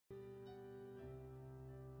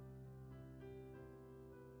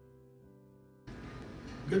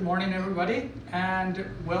Good morning, everybody, and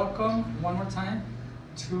welcome one more time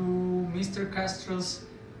to Mr. Castro's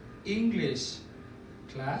English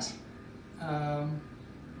class. So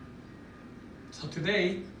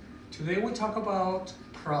today we talk about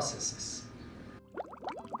processes.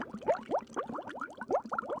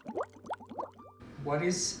 What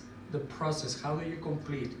is the process? How do you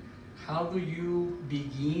complete? How do you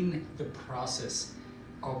begin the process?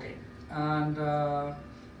 Okay, and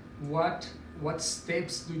what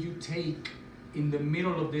steps do you take in the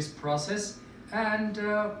middle of this process? And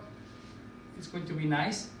it's going to be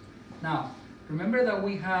nice. Now, remember that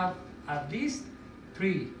we have at least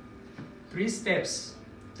three steps.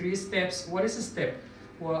 Three steps. What is a step?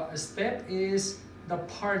 Well, a step is the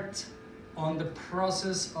part on the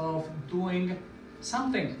process of doing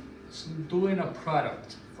something, so doing a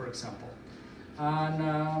product, for example.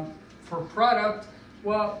 And for product,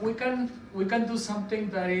 well, we can do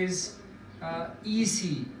something that is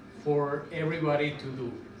easy for everybody to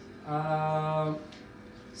do.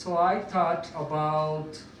 So I thought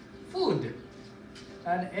about food,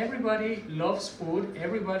 and everybody loves food.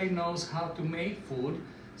 Everybody knows how to make food.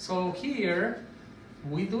 So here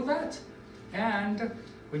we do that, and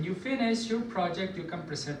when you finish your project, you can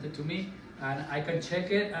present it to me, and I can check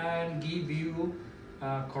it and give you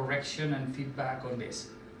correction and feedback on this.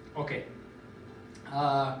 Okay.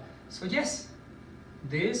 So yes,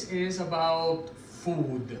 this is about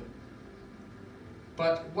food.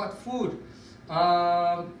 But what food?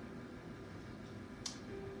 I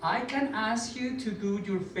can ask you to do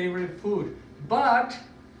your favorite food, but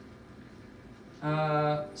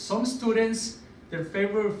some students, their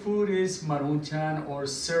favorite food is marunchan or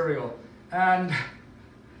cereal, and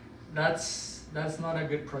that's not a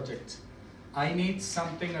good project. I need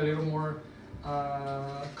something a little more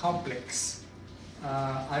complex.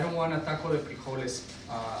 I don't want a taco de frijoles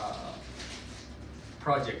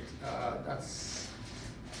project.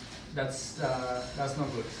 That's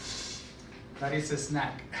not good. That is a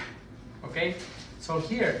snack. Okay. So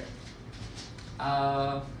here,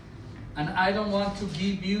 and I don't want to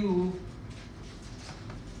give you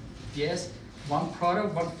one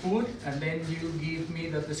product, one food, and then you give me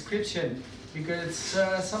the description, because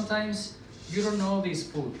sometimes you don't know this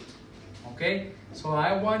food. Okay. So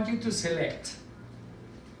I want you to select.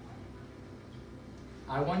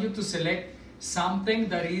 I want you to select something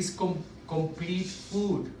that is complete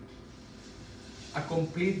food, a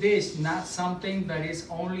complete dish, not something that is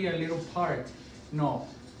only a little part. No,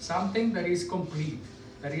 something that is complete,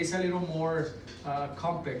 that is a little more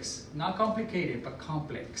complex, not complicated, but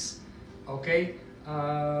complex. Okay,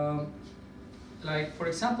 like for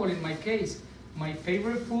example, in my case, my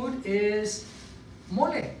favorite food is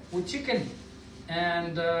mole with chicken,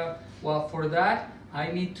 and well, for that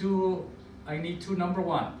I need to number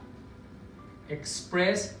one,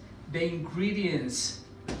 express the ingredients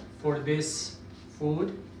for this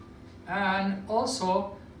food, and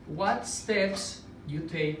also what steps you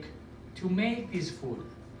take to make this food.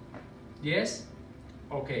 Yes?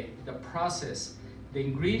 Okay, the process, the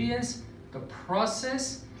ingredients, the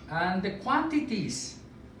process, and the quantities.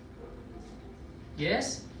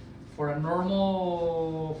 Yes? For a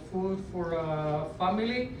normal food for a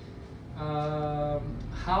family,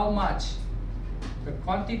 how much? The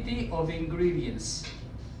quantity of the ingredients.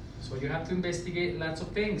 So you have to investigate lots of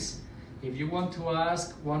things. If you want to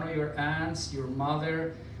ask one of your aunts, your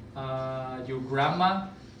mother, your grandma,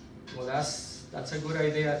 well, that's a good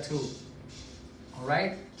idea too. All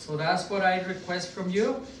right. So that's what I request from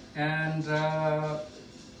you, and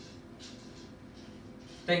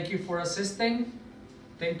thank you for assisting.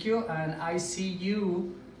 Thank you, and I see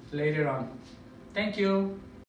you later on. Thank you.